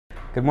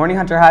Good morning,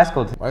 Hunter High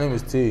School. My name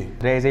is T.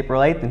 Today is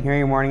April 8th, and here are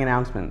your morning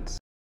announcements.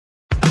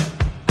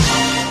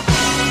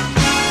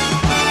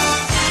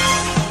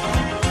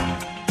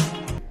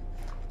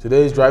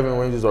 Today's driving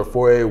ranges are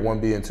 4A,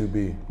 1B, and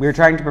 2B. We're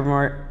trying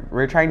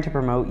to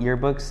promote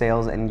yearbook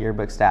sales and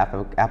yearbook staff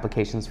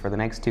applications for the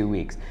next 2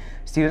 weeks.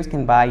 Students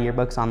can buy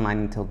yearbooks online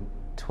until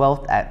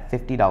 12th at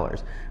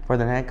 $50. For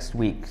the next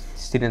week,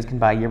 students can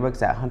buy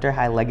yearbooks at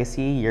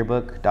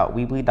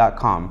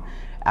hunterhighlegacyyearbook.weebly.com.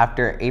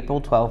 After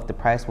April 12th, the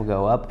price will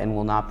go up and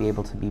will not be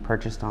able to be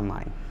purchased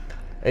online.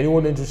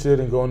 Anyone interested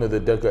in going to the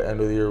DECA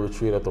end of the year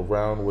retreat at the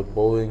Round with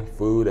bowling,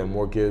 food, and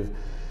more, give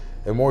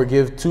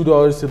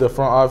 $2 to the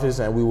front office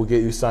and we will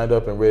get you signed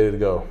up and ready to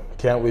go.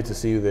 Can't wait to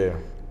see you there.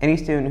 Any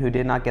student who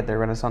did not get their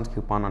Renaissance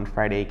coupon on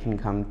Friday can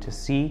come to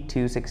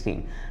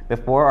C216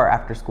 before or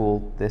after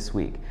school this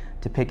week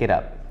to pick it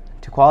up.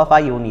 To qualify,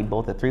 you will need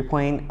both a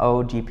 3.0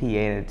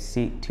 GPA and a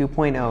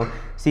 2.0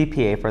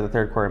 CPA for the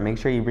third quarter. Make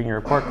sure you bring your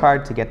report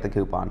card to get the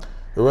coupon.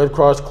 The Red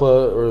Cross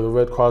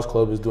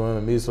Club is doing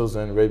a measles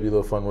and rabies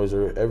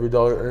fundraiser. Every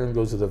dollar earned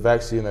goes to the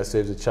vaccine that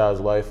saves a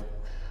child's life.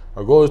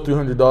 Our goal is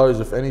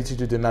 $300. If any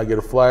teacher did not get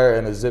a flyer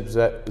and a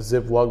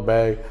Ziploc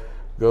bag,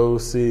 go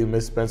see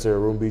Miss Spencer at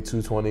room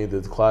B220.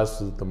 The class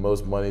with the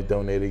most money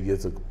donated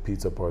gets a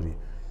pizza party.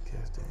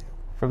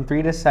 From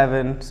 3 to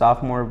 7,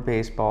 sophomore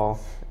baseball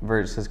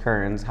versus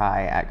Kearns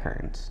High at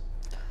Kearns.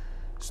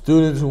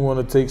 Students who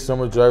want to take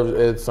summer driver's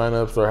ed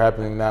sign-ups are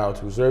happening now.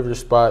 To reserve your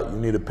spot, you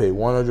need to pay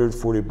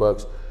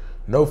 $140.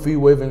 No fee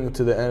waiving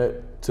to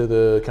the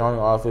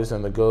accounting office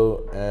and the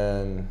go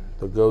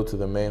to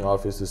the main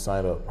office to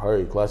sign up.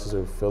 Hurry, classes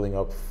are filling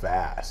up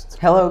fast.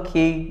 Hello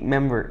Key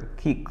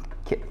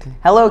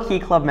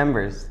Club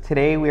members.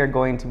 Today we are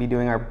going to be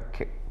doing our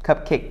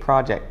cupcake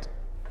project.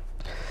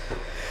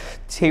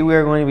 Today we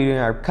are going to be doing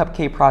our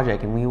cupcake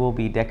project and we will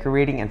be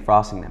decorating and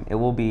frosting them. It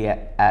will be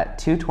at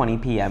 2:20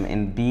 p.m.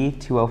 in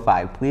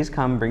B205. Please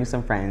come, bring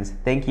some friends.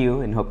 Thank you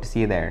and hope to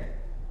see you there.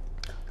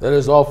 That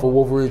is all for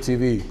Wolverine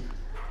TV.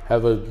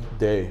 Have a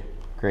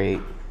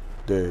great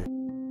day.